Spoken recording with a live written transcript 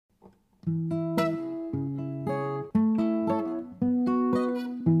The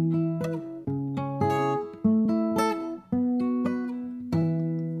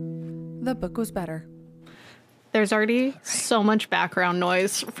book was better. There's already so much background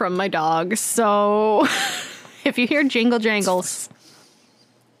noise from my dog, so if you hear jingle jangles,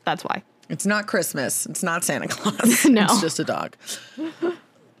 that's why. It's not Christmas. It's not Santa Claus. No. It's just a dog.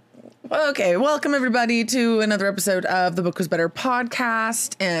 Okay, welcome everybody to another episode of the Book Was Better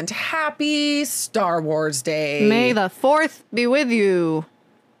podcast, and happy Star Wars Day. May the 4th be with you.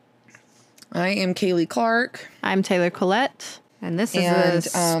 I am Kaylee Clark. I'm Taylor Collette, and this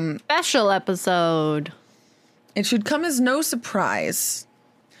is a special episode. It should come as no surprise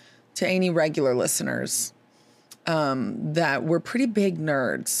to any regular listeners that we're pretty big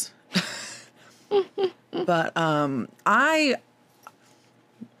nerds. But I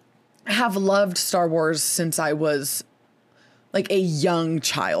have loved Star Wars since I was like a young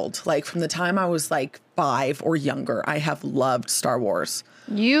child. Like from the time I was like 5 or younger, I have loved Star Wars.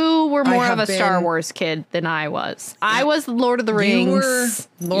 You were more of a Star Wars kid than I was. I was Lord of the Rings.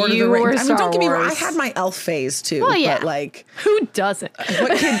 You were Lord of the Rings. I mean, don't get me wrong. I had my elf phase too. Well, yeah. But like, who doesn't?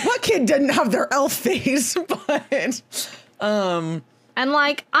 What kid didn't have their elf phase? But and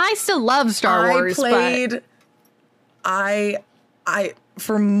like, I still love Star Wars. I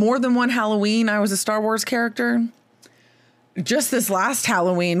for more than one Halloween, I was a Star Wars character. Just this last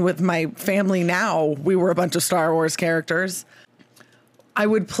Halloween with my family now, we were a bunch of Star Wars characters. I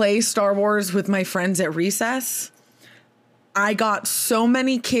would play Star Wars with my friends at recess. I got so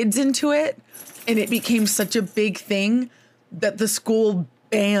many kids into it, and it became such a big thing that the school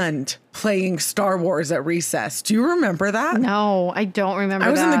banned playing Star Wars at recess. Do you remember that? No, I don't remember that.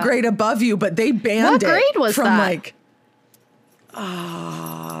 I was in the grade above you, but they banned it. What grade was from that? Like 3rd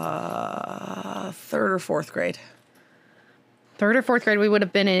or 4th grade. 3rd or 4th grade, we would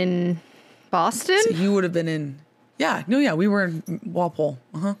have been in Boston? So you would have been in... Yeah, we were in Walpole.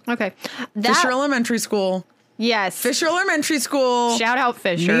 Okay. Fisher Elementary School. Yes. Fisher Elementary School. Shout out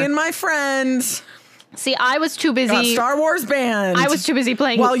Fisher. Me and my friends. See, I was too busy. Got Star Wars band. I was too busy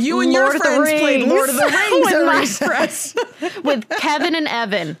playing while you and Lord your friends played Lord of the Rings with at my recess. with Kevin and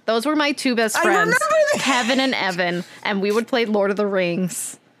Evan. Those were my two best friends. I remember that. Kevin and Evan. And we would play Lord of the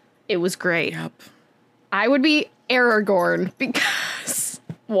Rings. It was great. Yep. I would be Aragorn because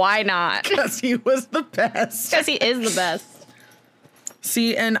why not? Because he was the best. Because he is the best.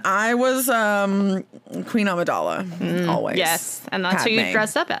 See, and I was Queen Amidala, always. Yes, and that's who you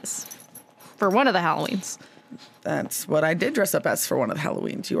dressed up as for one of the Halloweens. That's what I did dress up as for one of the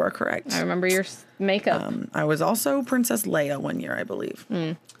Halloweens. You are correct. I remember your makeup. I was also Princess Leia one year, I believe.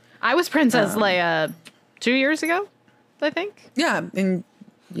 I was Princess Leia 2 years ago, I think. Yeah,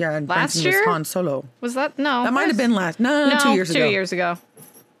 last year? Han Solo. Was that? No. That might have been last. No, 2 years ago. 2 years ago.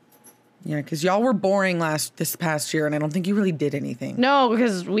 Yeah, because y'all were boring this past year, and I don't think you really did anything. No,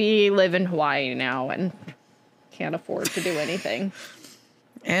 because we live in Hawaii now and can't afford to do anything.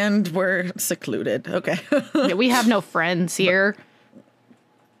 And we're secluded. Okay. Yeah, we have no friends here.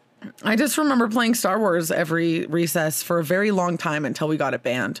 I just remember playing Star Wars every recess for a very long time until we got it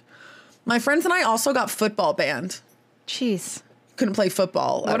banned. My friends and I also got football banned. Jeez. Couldn't play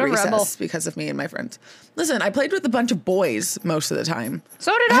football at recess because of me and my friends. Listen, I played with a bunch of boys most of the time.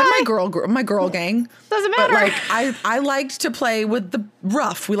 So did I. Had my girl gang. Doesn't matter. But like I liked to play with the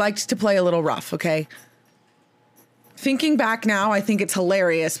rough. We liked to play a little rough, okay? Thinking back now, I think it's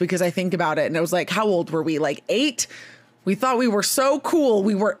hilarious because I think about it and it was like, how old were we? Like 8? We thought we were so cool.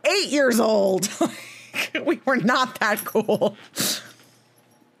 We were 8 years old. We were not that cool.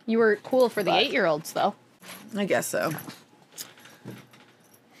 You were cool for the 8-year-olds, though. I guess so.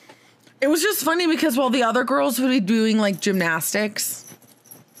 It was just funny because while the other girls would be doing like gymnastics,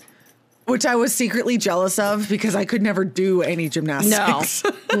 which I was secretly jealous of because I could never do any gymnastics.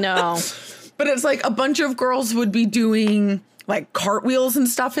 No. But it's like a bunch of girls would be doing like cartwheels and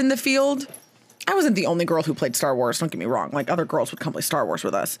stuff in the field. I wasn't the only girl who played Star Wars, don't get me wrong. Like other girls would come play Star Wars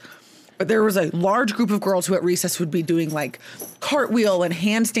with us. But there was a large group of girls who at recess would be doing like cartwheel and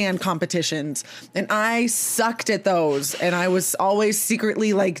handstand competitions. And I sucked at those. And I was always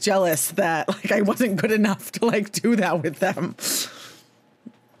secretly like jealous that like I wasn't good enough to like do that with them.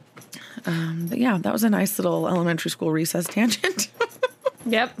 But yeah, that was a nice little elementary school recess tangent.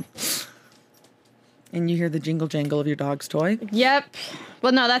 Yep. And you hear the jingle jangle of your dog's toy? Yep.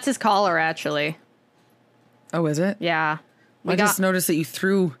 Well, no, that's his collar, actually. Oh, is it? Yeah. I just noticed that you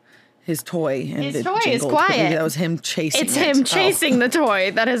throw his toy and his it toy jingled, is quiet. but maybe that was him chasing It's him chasing the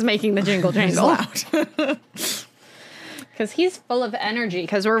toy that is making the jingle jangle. Because he's full of energy.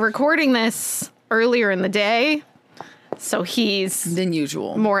 Because we're recording this earlier in the day. So he's than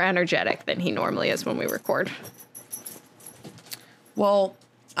usual. more energetic than he normally is when we record. Well,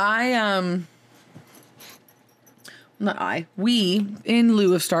 we, in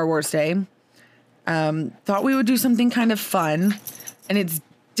lieu of Star Wars Day, thought we would do something kind of fun, and it's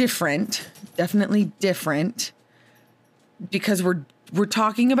different, definitely different, because we're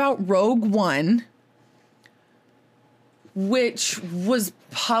talking about Rogue One, which was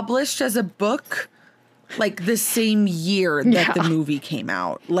published as a book like the same year that the movie came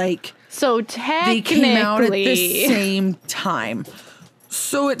out. Like, so they came out at the same time.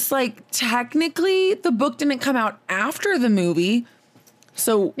 So it's like technically the book didn't come out after the movie.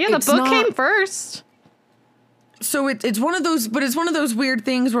 So yeah, the book came first. So it's one of those, but it's one of those weird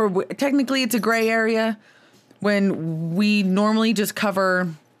things where technically it's a gray area when we normally just cover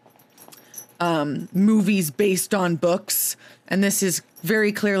movies based on books. And this is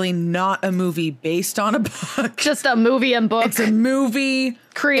very clearly not a movie based on a book. Just a movie and book. It's a movie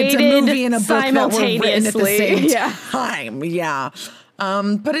created it's a movie and a book that were written at the same yeah. time. Yeah.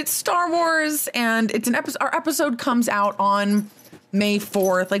 But it's Star Wars, and it's an episode. Our episode comes out on May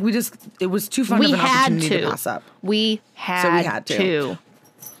 4th. Like, it was too fun of an opportunity to pass up. We had to.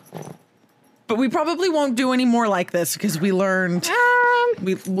 But we probably won't do any more like this because we learned.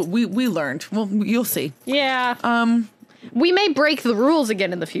 We learned. Well, you'll see. Yeah. We may break the rules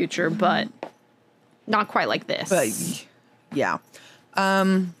again in the future, but not quite like this. But yeah.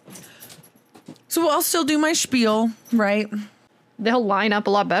 So I'll still do my spiel, right? They'll line up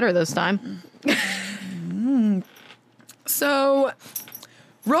a lot better this time. So,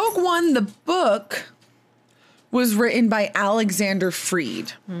 Rogue One, the book, was written by Alexander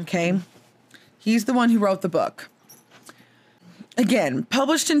Freed. Okay. He's the one who wrote the book. Again,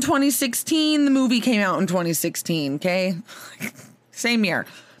 published in 2016. The movie came out in 2016. Okay. Same year.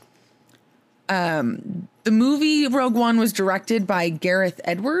 The movie Rogue One was directed by Gareth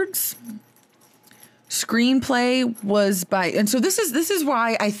Edwards. Screenplay was by, and so this is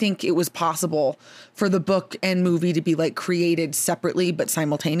why I think it was possible for the book and movie to be like created separately but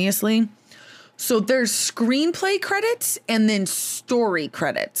simultaneously. So there's screenplay credits and then story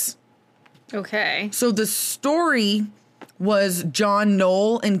credits. Okay. So the story was John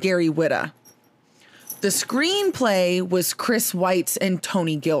Knoll and Gary Whitta. The screenplay was Chris Weitz and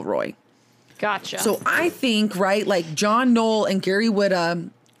Tony Gilroy. Gotcha. So I think, right, like John Knoll and Gary Whitta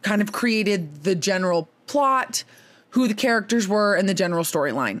kind of created the general plot, who the characters were, and the general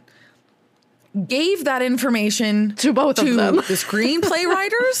storyline. Gave that information to both of them, the screenplay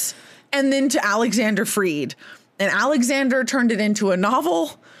writers, and then to Alexander Freed. And Alexander turned it into a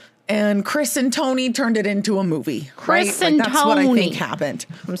novel, and Chris and Tony turned it into a movie. Chris right? and like, that's Tony. What I think happened.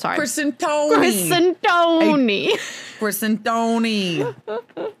 I'm sorry. Chris and Tony. Chris and Tony. Chris and Tony.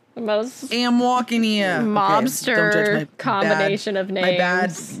 The most I'm walking here. mobster combination of names. My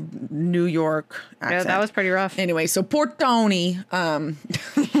bad New York accent. Yeah, that was pretty rough. Anyway, so poor Tony. So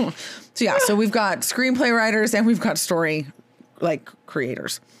yeah, so we've got screenplay writers and we've got story like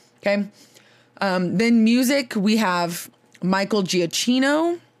creators. Okay. Then music, we have Michael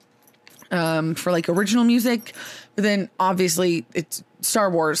Giacchino for like original music. But then obviously it's Star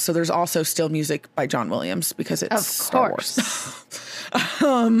Wars, so there's also still music by John Williams because it's Star Wars.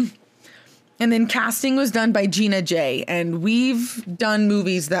 And then casting was done by Gina J, and we've done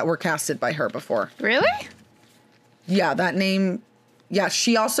movies that were casted by her before. Really? Yeah, that name. Yeah,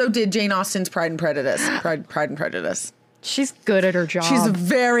 she also did Jane Austen's Pride and Prejudice. Pride and Prejudice. She's good at her job. She's a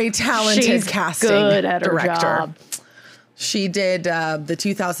very talented casting good at director. Her job. She did the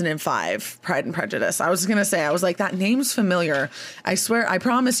 2005 Pride and Prejudice. I was going to say, I was like, that name's familiar. I swear, I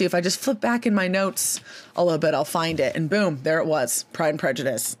promise you, if I just flip back in my notes a little bit, I'll find it. And boom, there it was. Pride and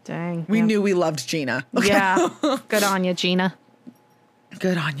Prejudice. Dang. We knew we loved Gina. Yeah. Good on you, Gina.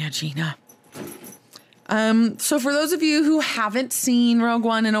 Good on you, Gina. So for those of you who haven't seen Rogue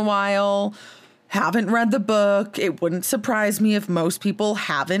One in a while, haven't read the book, it wouldn't surprise me if most people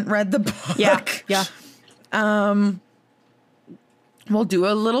haven't read the book. Yeah. We'll do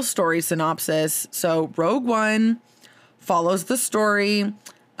a little story synopsis. So Rogue One follows the story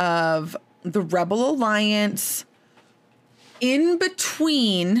of the Rebel Alliance in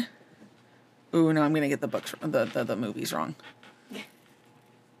between. Ooh, no, I'm going to get the books, the movies wrong.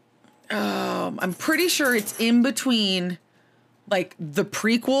 I'm pretty sure it's in between like the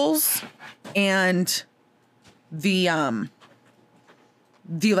prequels and the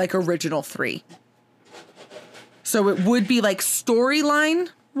like original three. So it would be like storyline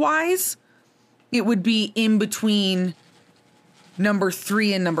wise, it would be in between number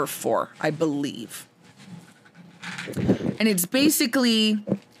 3 and number 4, I believe. And it's basically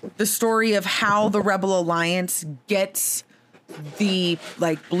the story of how the Rebel Alliance gets the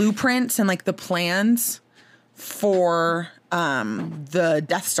like blueprints and like the plans for the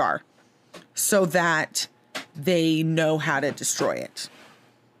Death Star so that they know how to destroy it.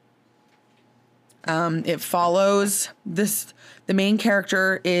 It follows this. The main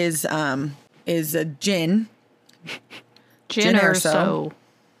character is a Jyn. Jyn Erso.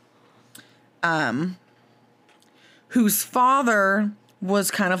 Whose father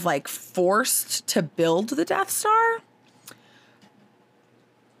was kind of like forced to build the Death Star.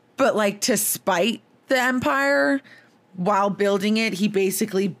 But like to spite the Empire, while building it, he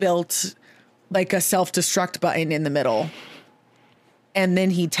basically built like a self-destruct button in the middle. And then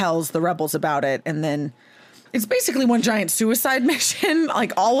he tells the rebels about it. And then it's basically one giant suicide mission.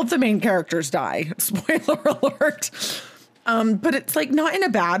 Like all of the main characters die. Spoiler alert. But it's like not in a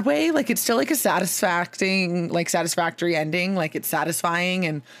bad way. Like it's still like a satisfactory ending. Like it's satisfying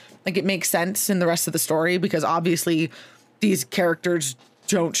and like it makes sense in the rest of the story because obviously these characters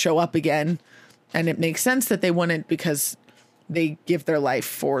don't show up again. And it makes sense that they wouldn't because they give their life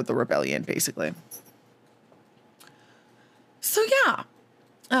for the rebellion, basically. So yeah,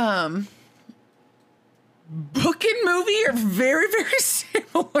 book and movie are very, very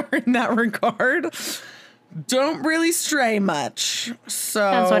similar in that regard. Don't really stray much. So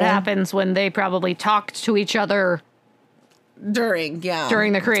That's what happens when they probably talked to each other during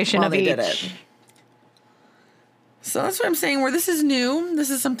the creation of each. Did it. So that's what I'm saying, where this is new. This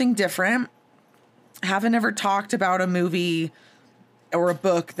is something different. Haven't ever talked about a movie or a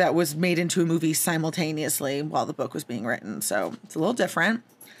book that was made into a movie simultaneously while the book was being written. So it's a little different,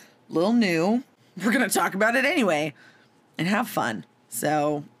 a little new. We're going to talk about it anyway and have fun.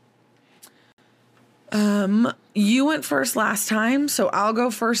 So, you went first last time, so I'll go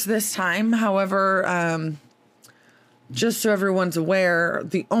first this time. However, just so everyone's aware,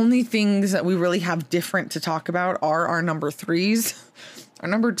 the only things that we really have different to talk about are our number 3s. Our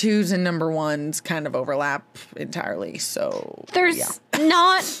number 2s and number 1s kind of overlap entirely. So there's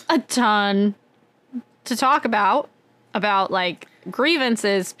not a ton to talk about like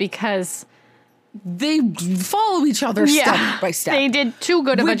grievances because they follow each other step by step. They did too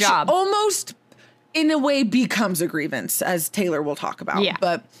good of a job. Almost in a way becomes a grievance, as Taylor will talk about. Yeah.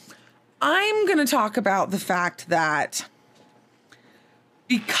 But I'm going to talk about the fact that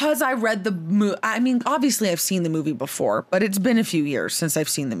because I read the movie, I mean, obviously I've seen the movie before, but it's been a few years since I've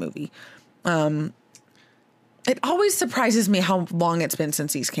seen the movie. It always surprises me how long it's been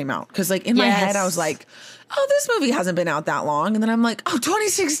since these came out. Because like in my head, I was like, oh, this movie hasn't been out that long. And then I'm like, oh,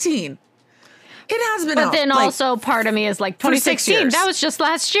 2016. It has been out. But then like, also part of me is like 2016. That was just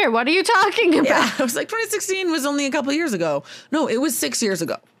last year. What are you talking about? Yeah, I was like 2016 was only a couple years ago. No, it was 6 years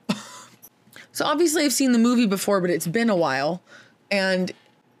ago. So obviously I've seen the movie before, but it's been a while. And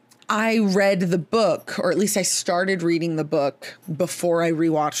I read the book, or at least I started reading the book before I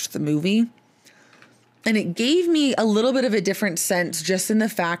rewatched the movie. And it gave me a little bit of a different sense just in the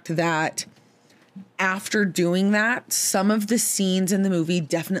fact that after doing that, some of the scenes in the movie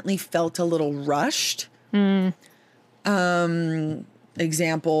definitely felt a little rushed.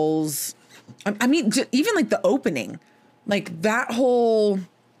 Examples. I mean, even like the opening, like that whole,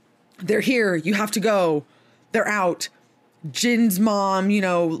 they're here, you have to go, they're out. Jin's mom, you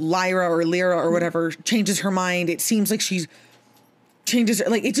know, Lyra or whatever, changes her mind. It seems like she changes,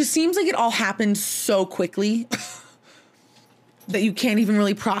 like, it just seems like it all happened so quickly that you can't even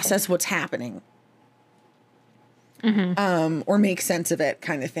really process what's happening. Or make sense of it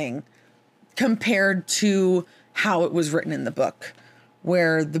kind of thing, compared to how it was written in the book,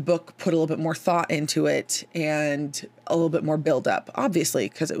 where the book put a little bit more thought into it and a little bit more build up, obviously,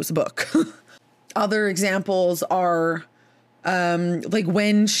 because it was a book. Other examples are like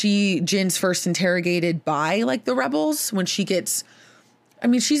when Jin's first interrogated by like the rebels, when she gets, I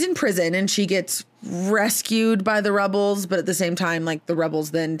mean, she's in prison and she gets rescued by the rebels, but at the same time, like the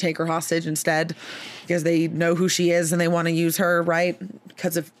rebels then take her hostage instead because they know who she is and they want to use her, right?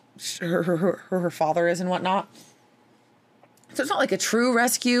 Because of her father is and whatnot. So it's not like a true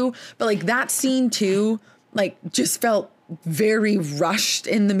rescue, but like that scene too, like just felt very rushed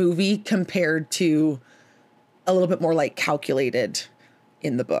in the movie compared to a little bit more like calculated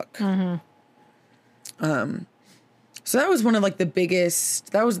in the book. So that was one of like the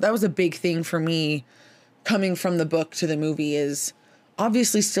biggest, that was a big thing for me coming from the book to the movie. Is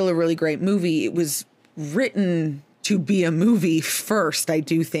obviously still a really great movie. It was written to be a movie first, I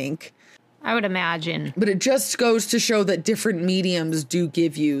do think. I would imagine. But it just goes to show that different mediums do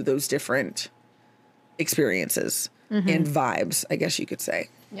give you those different experiences and vibes, I guess you could say.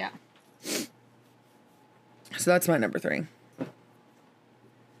 Yeah. So that's my number 3.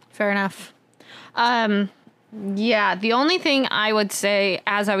 Fair enough. Yeah, the only thing I would say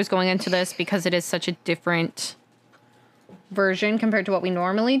as I was going into this, because it is such a different version compared to what we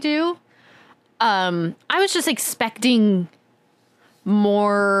normally do, I was just expecting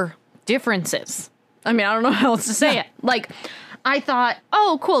more differences. I mean, I don't know how else to say it. Like, I thought,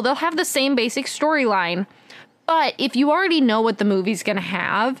 oh, cool, they'll have the same basic storyline. But if you already know what the movie's going to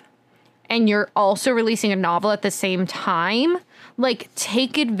have, and you're also releasing a novel at the same time, like,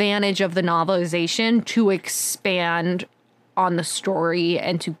 take advantage of the novelization to expand on the story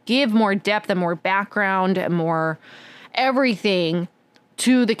and to give more depth and more background and more everything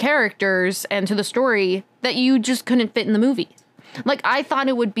to the characters and to the story that you just couldn't fit in the movie. Like, I thought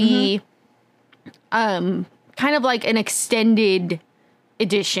it would be kind of like an extended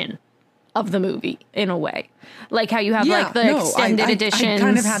edition of the movie in a way. Like how you have like the extended editions. I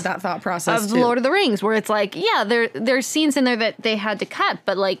kind of had that thought process of The Lord of the Rings, where it's like, yeah, there's scenes in there that they had to cut,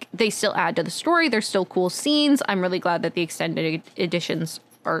 but like they still add to the story. There's still cool scenes. I'm really glad that the extended editions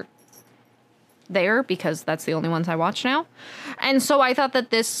are there because that's the only ones I watch now. And so I thought that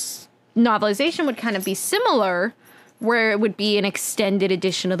this novelization would kind of be similar, where it would be an extended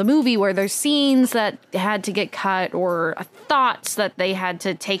edition of the movie where there's scenes that had to get cut or thoughts that they had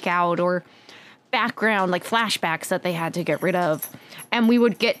to take out or background, like flashbacks that they had to get rid of. And we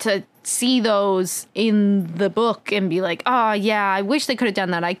would get to see those in the book and be like, oh, yeah, I wish they could have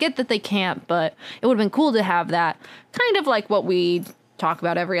done that. I get that they can't, but it would have been cool to have that. Kind of like what we talk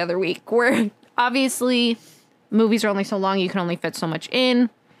about every other week, where obviously movies are only so long, you can only fit so much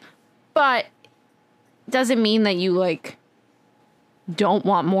in. But doesn't mean that you like don't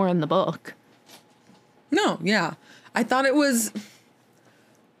want more in the book. No, yeah. I thought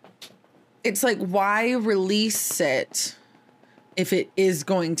it's like, why release it if it is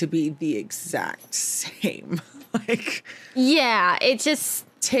going to be the exact same? Like, yeah, it just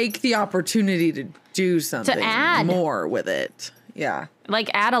take the opportunity to do something to add more with it. Yeah. Like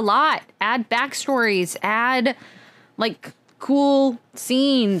add a lot, add backstories, add like cool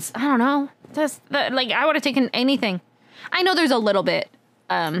scenes. I don't know. Just like I would have taken anything. I know there's a little bit,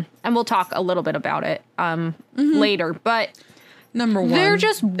 and we'll talk a little bit about it later. But number one, there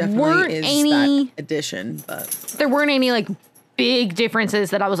just weren't any that addition, but there weren't any like big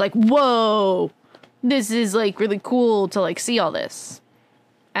differences that I was like, whoa, this is like really cool to like see all this,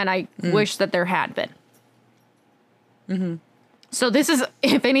 and I wish that there had been. Mm-hmm. So this is,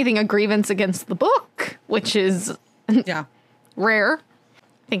 if anything, a grievance against the book, which is rare.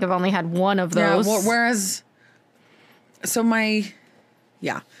 I think I've only had one of those. Yeah, well, whereas, so our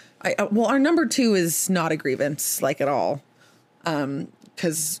number 2 is not a grievance, like, at all.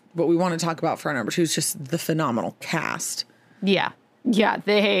 Because what we want to talk about for our number 2 is just the phenomenal cast. Yeah. Yeah,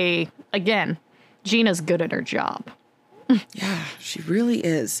 again, Gina's good at her job. Yeah, she really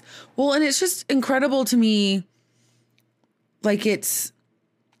is. Well, and it's just incredible to me, like, it's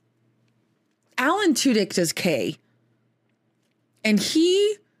Alan Tudyk does Kay. And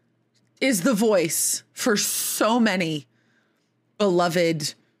he is the voice for so many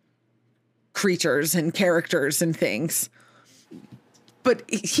beloved creatures and characters and things. But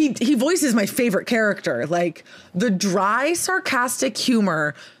he voices my favorite character. Like, the dry, sarcastic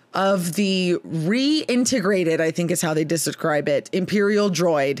humor of the reintegrated, I think is how they describe it, Imperial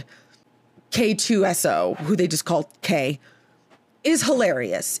droid, K2SO, who they just call K, is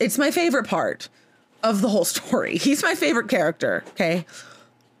hilarious. It's my favorite part of the whole story. He's my favorite character, okay?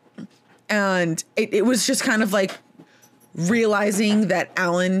 And it was just kind of like realizing that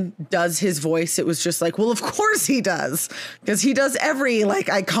Alan does his voice. It was just like, well, of course he does, because he does every like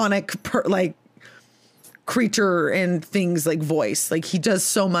iconic like creature and things like voice. Like, he does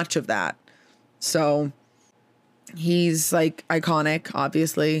so much of that. So he's like iconic,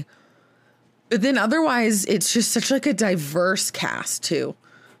 obviously. But then otherwise, it's just such like a diverse cast too,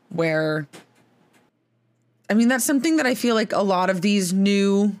 where, I mean, that's something that I feel like a lot of these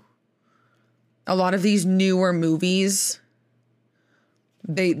newer movies,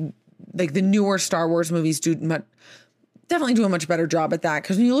 they, like the newer Star Wars movies definitely do a much better job at that.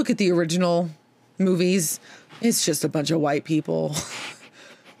 Because when you look at the original movies, it's just a bunch of white people.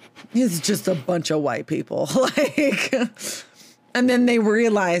 It's just a bunch of white people. Like, and then they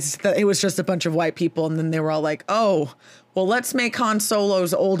realized that it was just a bunch of white people. And then they were all like, oh, well, let's make Han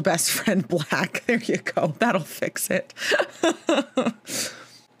Solo's old best friend black. There you go. That'll fix it.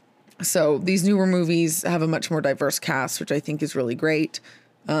 So these newer movies have a much more diverse cast, which I think is really great,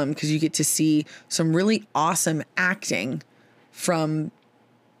 because you get to see some really awesome acting from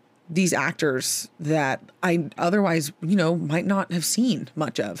these actors that I otherwise, might not have seen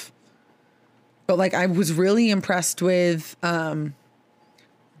much of. But like, I was really impressed with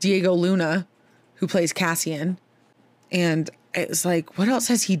Diego Luna, who plays Cassian. And it's like, what else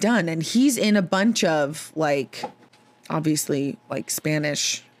has he done? And he's in a bunch of like, obviously like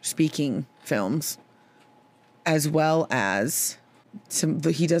Spanish speaking films, as well as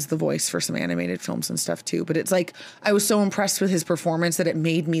he does the voice for some animated films and stuff too. But it's like, I was so impressed with his performance that it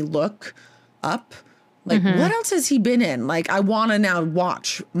made me look up. Like, what else has he been in? Like, I want to now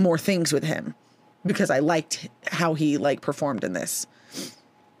watch more things with him because I liked how he like performed in this.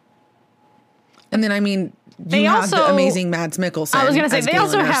 And then, I mean, you have the amazing Mads Mikkelsen. I was going to say, they Galen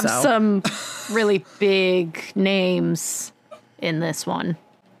also have Erso. some really big names in this one.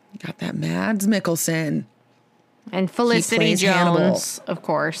 Got that Mads Mikkelsen. And Felicity plays Jones, Hannibal. of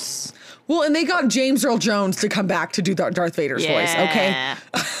course. Well, and they got James Earl Jones to come back to do Darth Vader's voice, okay?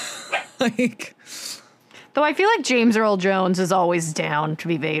 Like, though I feel like James Earl Jones is always down to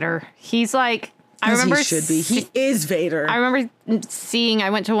be Vader. He's like, I remember he should be. He is Vader. I remember I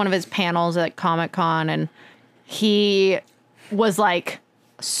went to one of his panels at Comic-Con, and he was like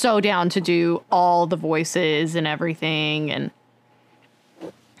so down to do all the voices and everything, and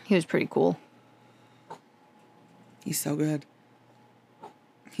he was pretty cool. He's so good.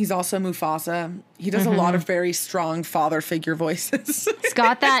 He's also Mufasa. He does a lot of very strong father figure voices. He's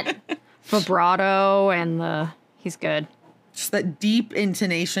got that vibrato and he's good. Just that deep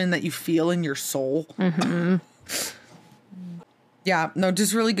intonation that you feel in your soul. Yeah, no,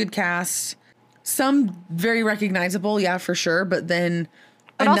 just really good cast. Some very recognizable, yeah, for sure. But then,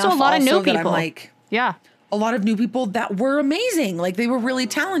 but also a lot of new people. I'm like, yeah, a lot of new people that were amazing. Like they were really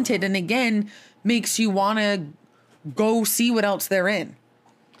talented, and again, makes you want to go see what else they're in,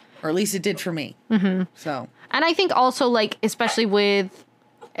 or at least it did for me. So, and I think also like especially with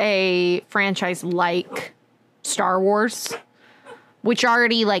a franchise like Star Wars, which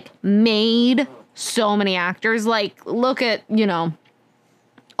already like made so many actors. Like look at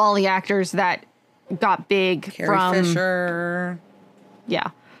all the actors that got big Carrie Fisher.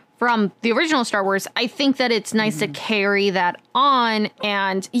 Yeah. From the original Star Wars, I think that it's nice to carry that on.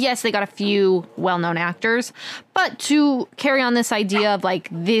 And yes, they got a few well-known actors, but to carry on this idea of like,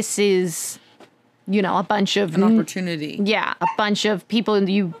 this is, a bunch of an opportunity. Yeah. A bunch of people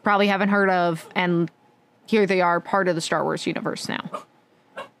you probably haven't heard of. And here they are, part of the Star Wars universe now.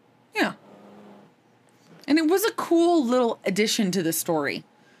 Yeah. And it was a cool little addition to the story,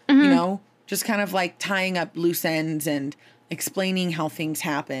 just kind of like tying up loose ends and explaining how things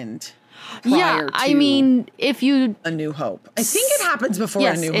happened prior to I mean, if you... A New Hope. I think it happens before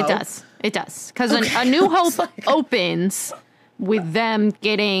A New Hope. Yes, it does. Because A New Hope opens with them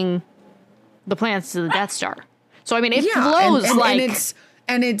getting the plans to the Death Star. So, I mean, it flows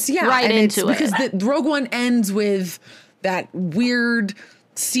and it's right into it. Because the Rogue One ends with that weird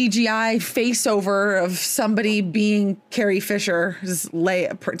CGI face over of somebody being Carrie Fisher,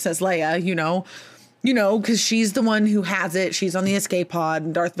 Princess Leia, because she's the one who has it. She's on the escape pod,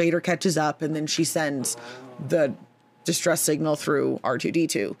 and Darth Vader catches up, and then she sends the distress signal through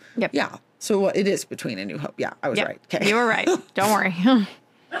R2-D2. Yep. Yeah. So it is between A New Hope. Yeah, I was right. Okay. You were right. Don't worry.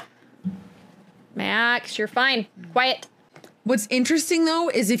 Max, you're fine. Quiet. What's interesting, though,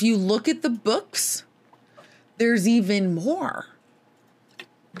 is if you look at the books, there's even more.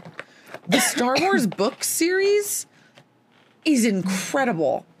 The Star Wars book series is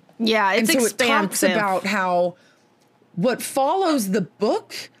incredible. Yeah, it's and so expansive. It talks about how what follows the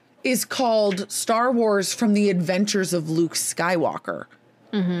book is called Star Wars from the Adventures of Luke Skywalker.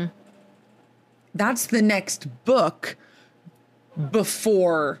 That's the next book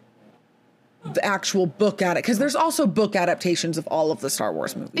before the actual book because there's also book adaptations of all of the Star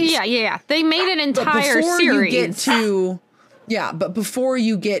Wars movies. Yeah. They made an entire series. But before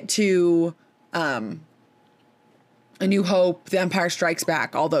you get to A New Hope, The Empire Strikes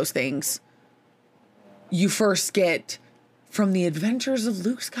Back, all those things, you first get From the Adventures of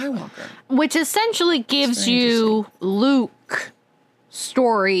Luke Skywalker. Which essentially gives you Luke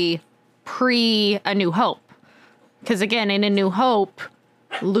story pre A New Hope. Because again, in A New Hope,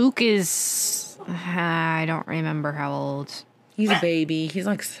 Luke is, I don't remember how old. He's a baby. He's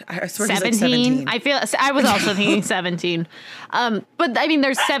like, I swear 17? he's like 17. I was also thinking 17. But I mean,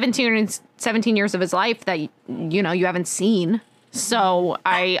 there's 17 years of his life that, you haven't seen. So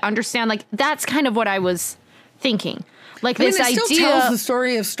I understand, like, that's kind of what I was thinking. Like this idea. It still tells the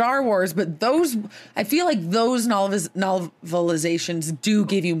story of Star Wars, but I feel like those novelizations do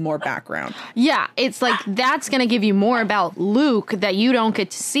give you more background. Yeah, it's like that's going to give you more about Luke that you don't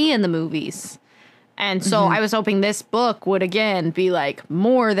get to see in the movies. And so I was hoping this book would, again, be like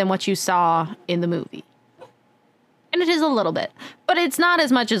more than what you saw in the movie. And it is a little bit, but it's not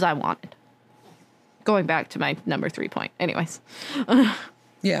as much as I wanted. Going back to my number 3 point. Anyways.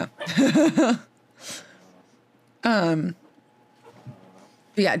 Yeah.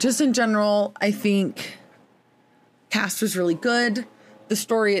 Yeah, just in general, I think cast was really good. The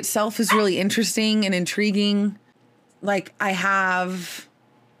story itself is really interesting and intriguing. Like, I have,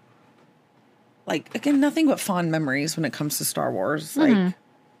 like, again, nothing but fond memories when it comes to Star Wars. Like,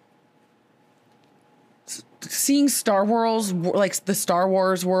 seeing Star Wars, like the Star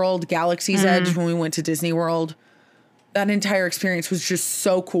Wars world, Galaxy's Edge, when we went to Disney World, that entire experience was just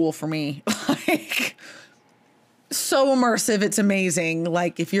so cool for me. Like, so immersive. It's amazing.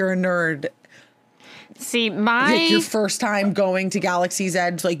 Like, if you're a nerd, See, like your first time going to Galaxy's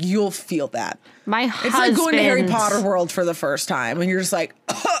Edge, like, you'll feel that. my It's husband, like going to Harry Potter world for the first time, and you're just like,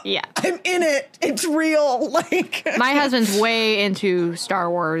 yeah. I'm in it. It's real. Like, My husband's way into Star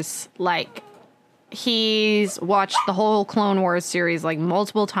Wars. Like, he's watched the whole Clone Wars series like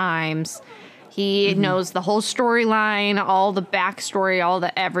multiple times. He knows the whole storyline, all the backstory, all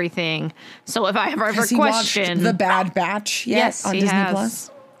the everything. So if I ever has he question watched The Bad Batch yet Yes, on he Disney has.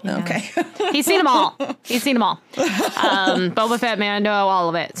 Plus? Okay. he's seen them all. He's seen them all. Boba Fett, Mando, all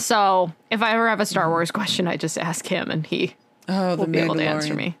of it. So if I ever have a Star Wars question, I just ask him, and he Oh, will the be able to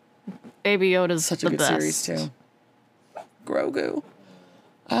answer Mandalorian. me. Baby Yoda's Such a the good best. series too. Grogu.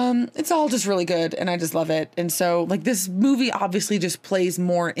 It's all just really good, and I just love it. And so, like, this movie obviously just plays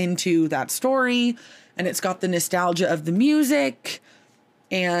more into that story, and it's got the nostalgia of the music,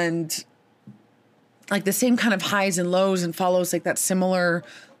 and like the same kind of highs and lows, and follows like that similar,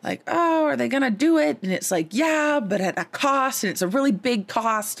 like, oh, are they gonna do it? And it's like, yeah, but at a cost, and it's a really big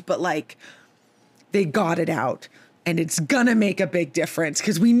cost, but like, they got it out. And it's gonna make a big difference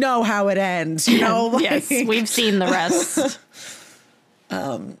because we know how it ends, you know? Like, Yes, we've seen the rest.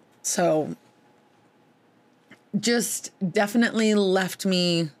 so just definitely left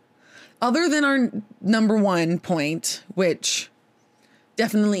me, other than our number one point, which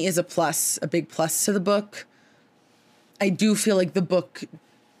definitely is a plus, a big plus to the book. I do feel like the book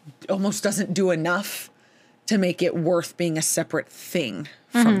almost doesn't do enough to make it worth being a separate thing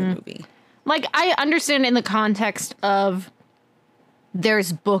from the movie. Like, I understand in the context of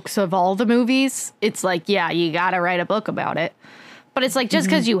there's books of all the movies. It's like, yeah, you got to write a book about it. But it's like, just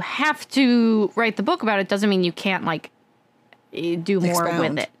because you have to write the book about it doesn't mean you can't, like, do more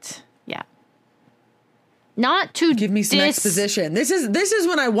Expound. with it. Yeah. Not to Give me some exposition. This is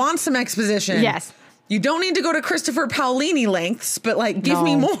when I want some exposition. Yes. You don't need to go to Christopher Paolini lengths, but like, give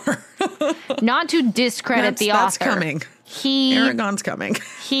me No. more. Not to discredit the That's author. coming. He Aragon's coming.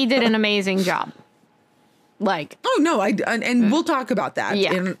 he did an amazing job. Like, Oh no, and we'll talk about that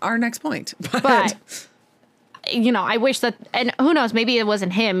Yeah. in our next point. but you know, I wish that, and who knows, maybe it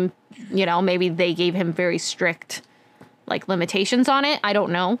wasn't him, you know, maybe they gave him very strict like limitations on it. I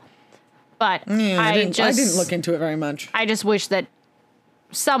don't know. But yeah, I didn't just look into it very much. I just wish that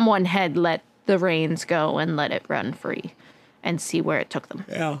someone had let the reins go and let it run free and see where it took them.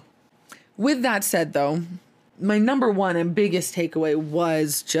 Yeah. With that said, though, my number one and biggest takeaway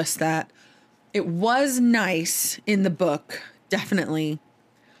was just that it was nice in the book, definitely.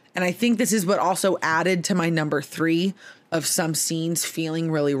 And I think this is what also added to my number three of some scenes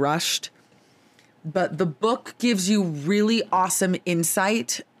feeling really rushed. But the book gives you really awesome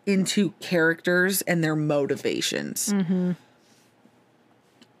insight into characters and their motivations.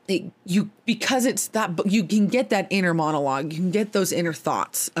 Because it's that book, you can get that inner monologue, you can get those inner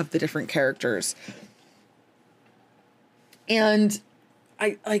thoughts of the different characters. And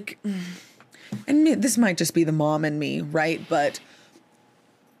I like, and this might just be the mom in me, right?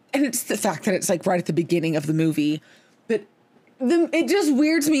 And it's the fact that it's like right at the beginning of the movie, but it just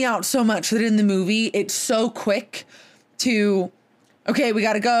weirds me out so much that in the movie, it's so quick to, okay, we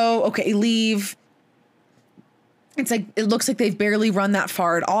got to go. Okay, leave. It's like, it looks like they've barely run that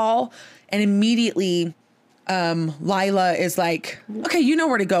far at all. And immediately, Lila is like, okay, you know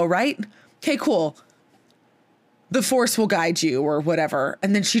where to go, right? Okay, cool. The Force will guide you or whatever.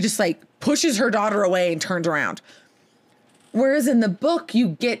 And then she just like pushes her daughter away and turns around. Whereas in the book, you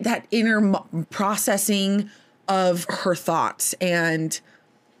get that inner processing of her thoughts and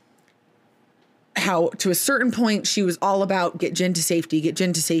how to a certain point she was all about get Jyn to safety, get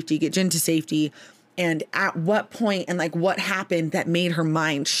Jyn to safety, get Jyn to safety. And at what point and like what happened that made her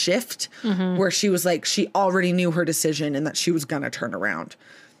mind shift where she was like, she already knew her decision and that she was going to turn around.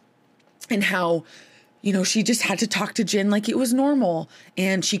 And how, you know, she just had to talk to Jyn like it was normal,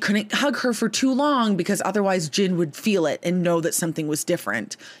 and she couldn't hug her for too long because otherwise Jyn would feel it and know that something was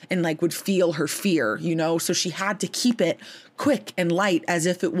different and like would feel her fear, you know? So she had to keep it quick and light as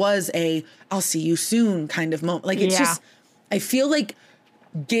if it was a, I'll see you soon kind of moment. Like it's just, I feel like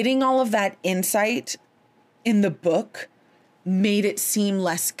getting all of that insight in the book made it seem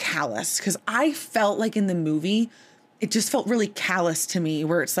less callous. Because I felt like in the movie, it just felt really callous to me,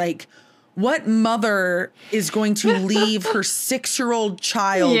 where it's like, what mother is going to leave her 6-year-old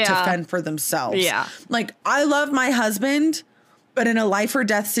child to fend for themselves? Yeah. Like, I love my husband, but in a life or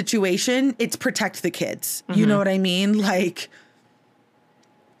death situation, it's protect the kids. You know what I mean? Like,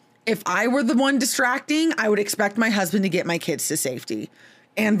 if I were the one distracting, I would expect my husband to get my kids to safety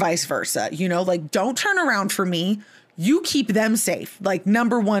and vice versa. You know, like, don't turn around for me. You keep them safe. Like,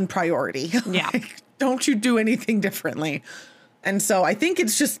 number one priority. Yeah. Like, don't you do anything differently. And so I think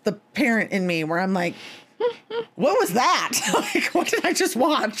it's just the parent in me where I'm like, what was that? Like, what did I just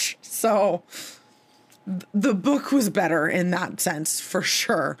watch? So the book was better in that sense, for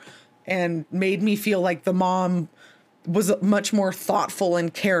sure, and made me feel like the mom was much more thoughtful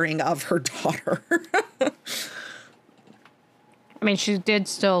and caring of her daughter. I mean, she did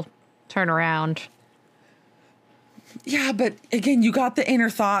still turn around. Yeah, but again, you got the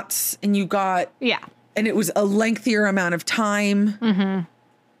inner thoughts and you got... Yeah. And it was a lengthier amount of time. Mm-hmm.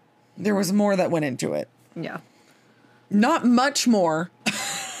 There was more that went into it. Yeah. Not much more,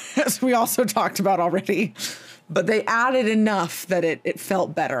 as we also talked about already, but they added enough that it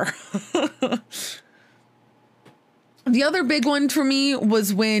felt better. The other big one for me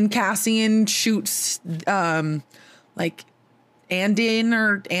was when Cassian shoots, like,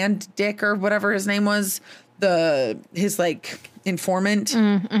 Dick or whatever his name was, his like informant.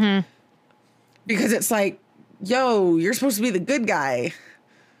 Mm-hmm. Because it's like, yo, you're supposed to be the good guy.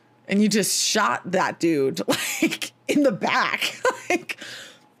 And you just shot that dude, like, in the back. Like,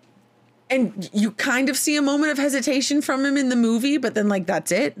 and you kind of see a moment of hesitation from him in the movie, but then, like,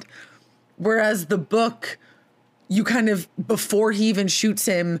 that's it. Whereas the book, you kind of, before he even shoots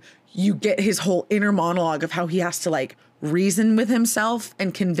him, you get his whole inner monologue of how he has to, like, reason with himself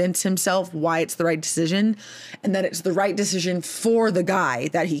and convince himself why it's the right decision, and that it's the right decision for the guy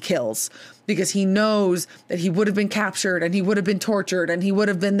that he kills, because he knows that he would have been captured and he would have been tortured and he would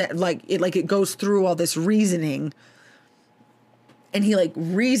have been that, like it goes through all this reasoning, and he like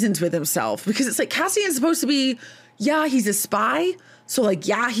reasons with himself, because it's like Cassian's supposed to be, yeah, he's a spy, so like,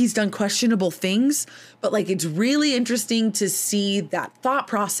 yeah, he's done questionable things, but like, it's really interesting to see that thought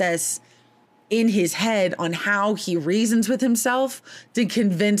process in his head on how he reasons with himself to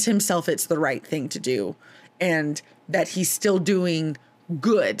convince himself it's the right thing to do, and that he's still doing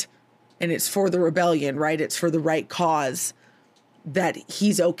good, and it's for the rebellion, right? It's for the right cause, that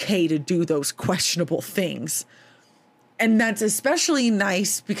he's okay to do those questionable things. And that's especially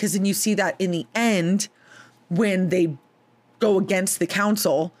nice because then you see that in the end when they go against the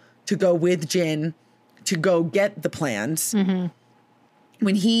council to go with Jyn to go get the plans. Mm-hmm.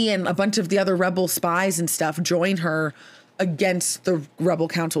 When he and a bunch of the other rebel spies and stuff join her against the rebel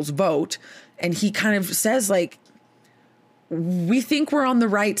council's vote. And he kind of says, like, we think we're on the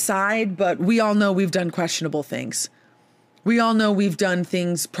right side, but we all know we've done questionable things. We all know we've done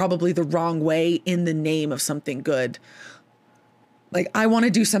things probably the wrong way in the name of something good. Like, I want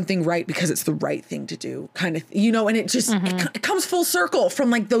to do something right because it's the right thing to do, kind of, you know, and it just, it comes full circle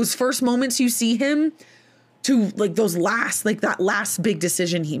from like those first moments you see him to like those last, like that last big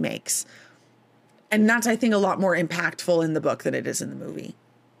decision he makes. And that's, I think, a lot more impactful in the book than it is in the movie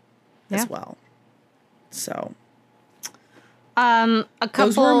as well. So a couple,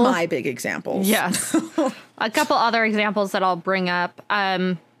 those were my big examples. Yes. A couple other examples that I'll bring up.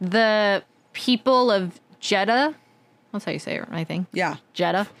 The people of Jedha. That's how you say it, I think. Yeah.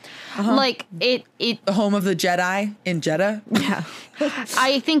 Jedha. Uh-huh. Like, it... The home of the Jedi in Jedha. Yeah.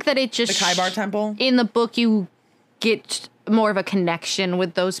 I think that it just... The Kaibar Temple. In the book, you get more of a connection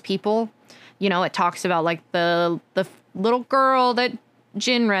with those people. You know, it talks about, like, the little girl that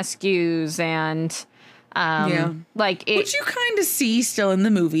Jyn rescues and... like it... Which you kind of see still in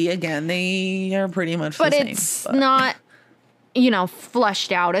the movie. Again, they are pretty much the same. It's not, you know,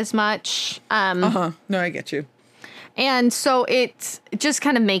 fleshed out as much. No, I get you. And so it just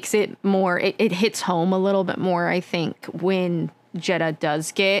kind of makes it more, it hits home a little bit more, I think, when Jedha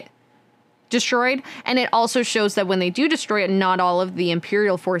does get destroyed. And it also shows that when they do destroy it, not all of the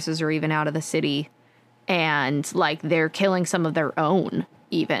Imperial forces are even out of the city. And, like, they're killing some of their own,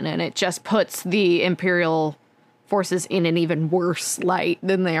 even. And it just puts the Imperial forces in an even worse light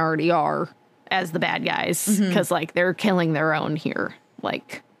than they already are as the bad guys. Because, like, they're killing their own here.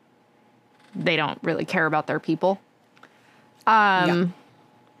 Like, they don't really care about their people. And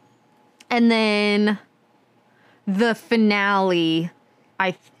then the finale,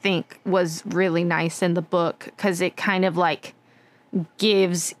 I think, was really nice in the book because it kind of like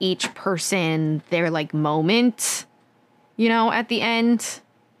gives each person their like moment, you know, at the end,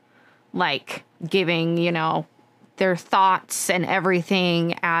 like giving, you know, their thoughts and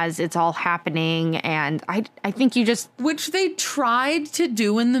everything as it's all happening. And I think you just, which they tried to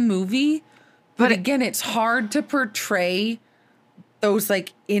do in the movie, but again, it's hard to portray those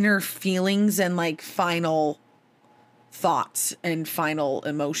like inner feelings and like final thoughts and final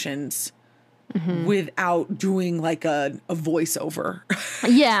emotions without doing like a voiceover.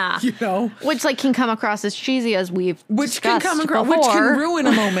 yeah, You know, which like can come across as cheesy as we've which can discussed come across, before. which can ruin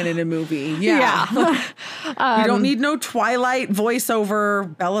a moment in a movie. Yeah. You don't need no Twilight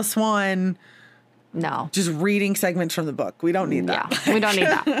voiceover, Bella Swan No. just reading segments from the book. We don't need that. Yeah, we don't need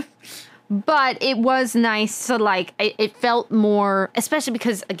that. But it was nice to like, it felt more, especially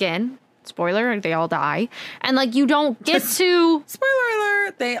because, again, spoiler, they all die. And like, you don't get to. Spoiler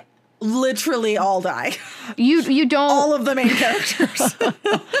alert, they literally all die. You don't. All of the main characters.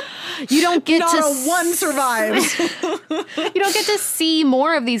 You don't get Not to. a one survives. You don't get to see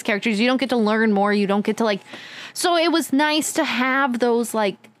more of these characters. You don't get to learn more. You don't get to like. So it was nice to have those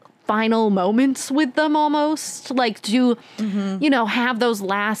like final moments with them almost, like to have those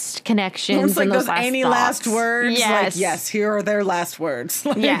last connections. Almost like and those last any thoughts. last words. Yes. Like, yes, here are their last words.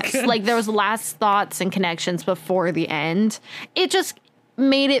 Like, Yes, like those last thoughts and connections before the end. It just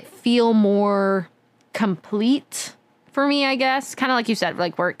made it feel more complete for me, I guess. Kind of like you said,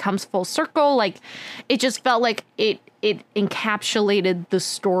 like where it comes full circle. Like it just felt like it encapsulated the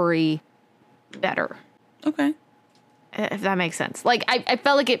story better. Okay. If that makes sense. Like I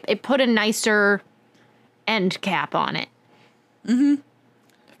felt like it put a nicer end cap on it.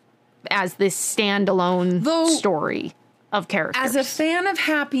 As this standalone story of characters. As a fan of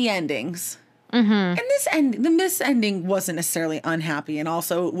happy endings, and this ending wasn't necessarily unhappy, and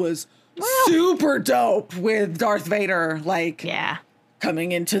also it was super dope with Darth Vader, like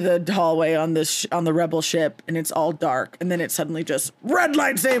coming into the hallway on this on the Rebel ship, and it's all dark, and then it's suddenly just red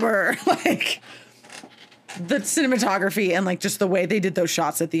lightsaber, like. The cinematography and like just the way they did those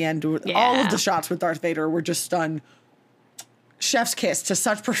shots at the end, all of the shots with Darth Vader were just done chef's kiss to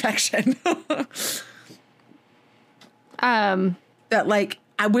such perfection. That like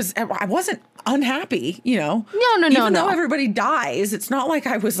I wasn't unhappy, you know. No. Even though everybody dies, it's not like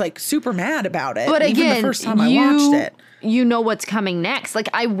I was like super mad about it. But even again, the first time I watched it. You know what's coming next. Like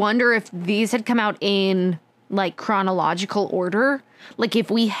I wonder if these had come out in like chronological order. Like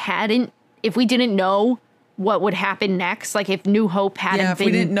if we didn't know what would happen next, like if New Hope hadn't been if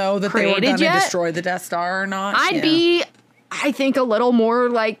we didn't know that they were going to destroy the Death Star or not, I'd be, I think, a little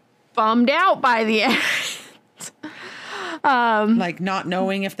more like bummed out by the end. Like not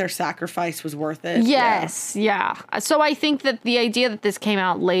knowing if their sacrifice was worth it. Yes, yeah. So I think that the idea that this came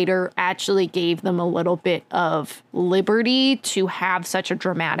out later actually gave them a little bit of liberty to have such a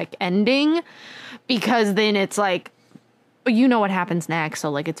dramatic ending, because then it's like, you know what happens next,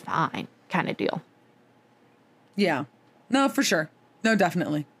 so like it's fine kind of deal. Yeah. No, for sure. No,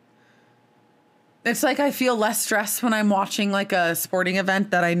 definitely. It's like I feel less stress when I'm watching like a sporting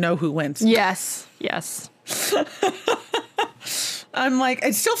event that I know who wins. Yes. I'm like,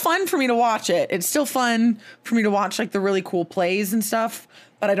 it's still fun for me to watch it. It's still fun for me to watch like the really cool plays and stuff,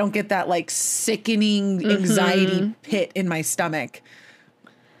 but I don't get that like sickening anxiety pit in my stomach.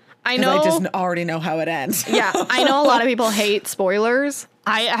 I know. I just already know how it ends. Yeah, I know a lot of people hate spoilers.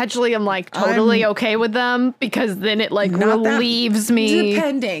 I actually am like totally okay with them, because then it like relieves me.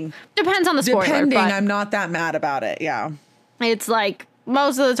 Depends on the spoiler. But I'm not that mad about it. Yeah. It's like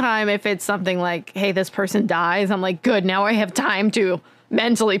most of the time, if it's something like, hey, this person dies, I'm like, good, now I have time to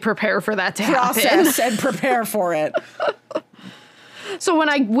mentally prepare for that to happen. Process and prepare for it. So when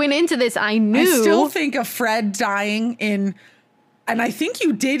I went into this, I knew. I still think of Fred dying in, and I think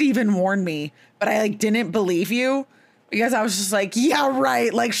you did even warn me, but I like didn't believe you, because I was just like, yeah,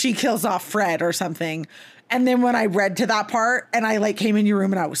 right. Like she kills off Fred or something. And then when I read to that part and I like came in your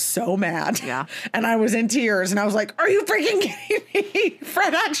room and I was so mad. Yeah. And I was in tears and I was like, are you freaking kidding me?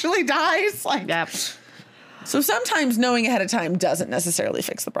 Fred actually dies? Like, Yep. So sometimes knowing ahead of time doesn't necessarily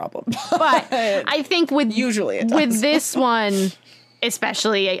fix the problem. But I think usually it does. With this one,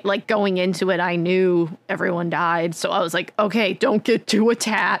 especially like going into it, I knew everyone died. So I was like, okay, don't get too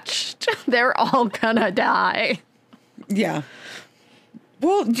attached. They're all gonna die. Yeah.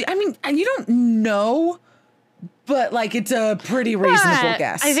 Well, I mean, you don't know, but like it's a pretty reasonable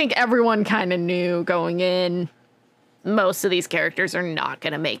guess. I think everyone kind of knew going in, most of these characters are not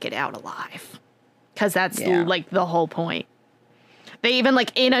going to make it out alive. Because that's like the whole point. They even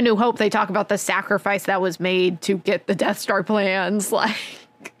like in A New Hope, they talk about the sacrifice that was made to get the Death Star plans. Like,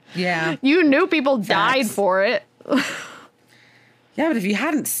 yeah, you knew people died for it. Yeah, but if you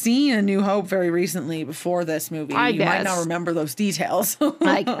hadn't seen A New Hope very recently before this movie, you might not remember those details.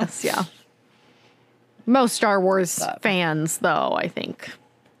 I guess, yeah. Most Star Wars fans, though, I think.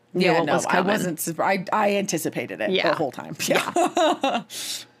 Yeah, no, I wasn't surprised. I anticipated it the whole time. Yeah.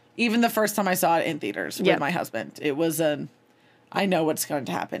 Even the first time I saw it in theaters with my husband, it was I know what's going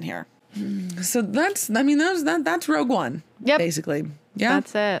to happen here. So that's Rogue One. Yep. Basically. Yeah.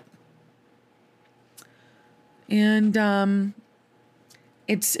 That's it. And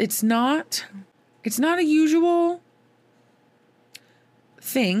it's not a usual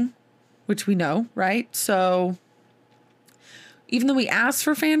thing, which we know, right? So even though we asked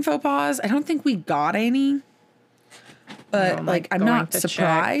for fan faux pas, I don't think we got any. But I'm not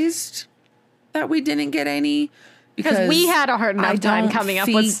surprised that we didn't get any because we had a hard enough time coming up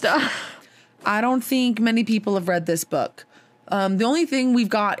with stuff. I don't think many people have read this book. The only thing we've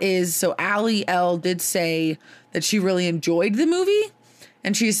got is, so Allie L did say that she really enjoyed the movie,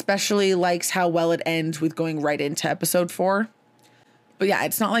 and she especially likes how well it ends with going right into episode 4. But yeah,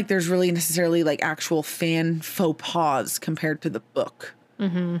 it's not like there's really necessarily like actual fan faux pas compared to the book.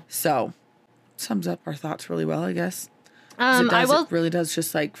 Mm-hmm. So sums up our thoughts really well, I guess. It really does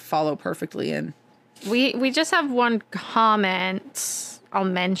just like follow perfectly in. We just have one comment I'll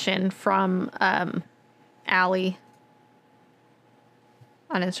mention from Allie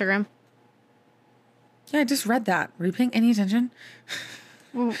on Instagram. Yeah, I just read that. Were you paying any attention?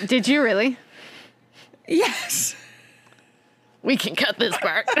 Did you really? Yes. We can cut this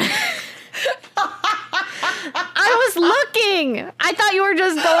part. I was looking. I thought you were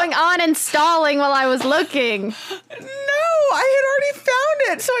just going on and stalling while I was looking. No, I had already found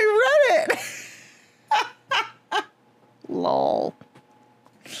it, so I read it. Lol.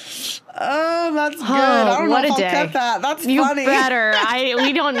 Oh, that's good. I don't know if I'll cut that. That's funny. You better.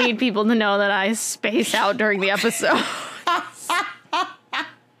 We don't need people to know that I space out during the episode.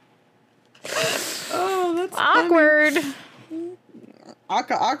 Oh, that's awkward. Funny.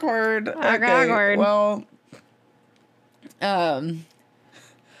 Awkward. Awkward. Well,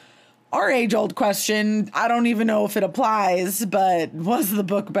 our age-old question, I don't even know if it applies, but was the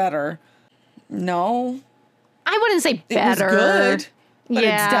book better? No. I wouldn't say better. It was good, but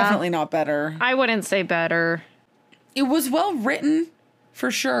it's definitely not better. I wouldn't say better. It was well written, for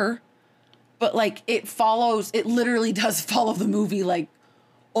sure, but like it literally does follow the movie like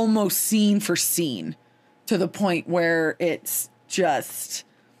almost scene for scene to the point where it's just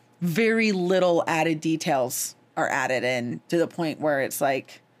very little added details are added in to the point where it's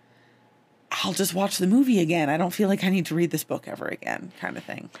like, I'll just watch the movie again. I don't feel like I need to read this book ever again, kind of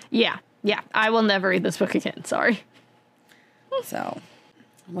thing. Yeah. I will never read this book again. Sorry. So,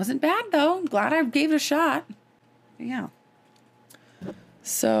 it wasn't bad though. I'm glad I gave it a shot. Yeah.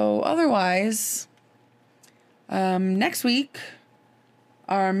 So, otherwise, next week,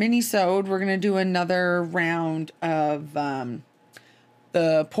 our mini-sode, we're going to do another round of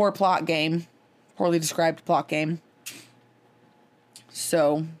the poorly described plot game.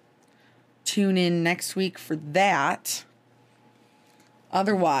 So tune in next week for that.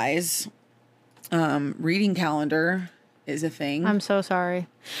 Otherwise, reading calendar is a thing. I'm so sorry.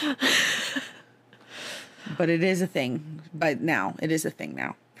 But it is a thing. But now, it is a thing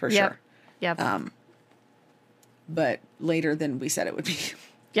now, for sure. Yep. But later than we said it would be.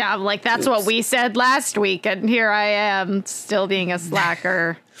 Yeah, I'm like, that's what we said last week, and here I am, still being a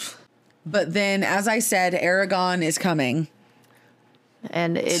slacker. But then, as I said, Aragon is coming.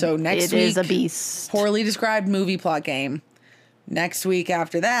 And so next week is a beast. Poorly described movie plot game. Next week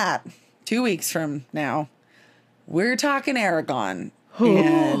after that, 2 weeks from now, we're talking Aragon.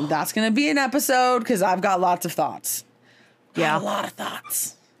 And that's going to be an episode, because I've got lots of thoughts. Yeah. A lot of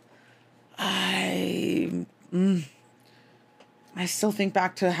thoughts. I still think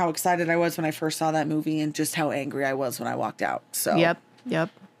back to how excited I was when I first saw that movie and just how angry I was when I walked out. So Yep.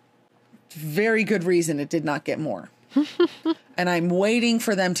 Very good reason it did not get more. And I'm waiting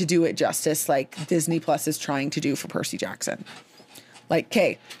for them to do it justice like Disney Plus is trying to do for Percy Jackson. Like,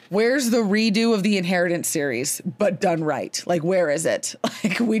 okay, where's the redo of the Inheritance series, but done right? Like, where is it?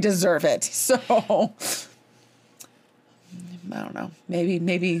 Like, we deserve it. So, I don't know.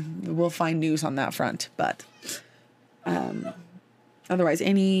 Maybe we'll find news on that front. But otherwise,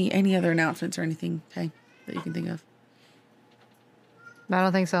 any other announcements or anything, okay, that you can think of? I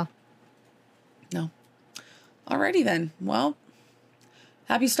don't think so. No. Alrighty then. Well,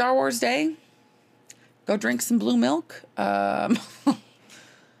 happy Star Wars Day. Go drink some blue milk.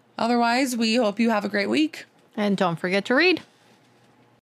 Otherwise, we hope you have a great week. And don't forget to read.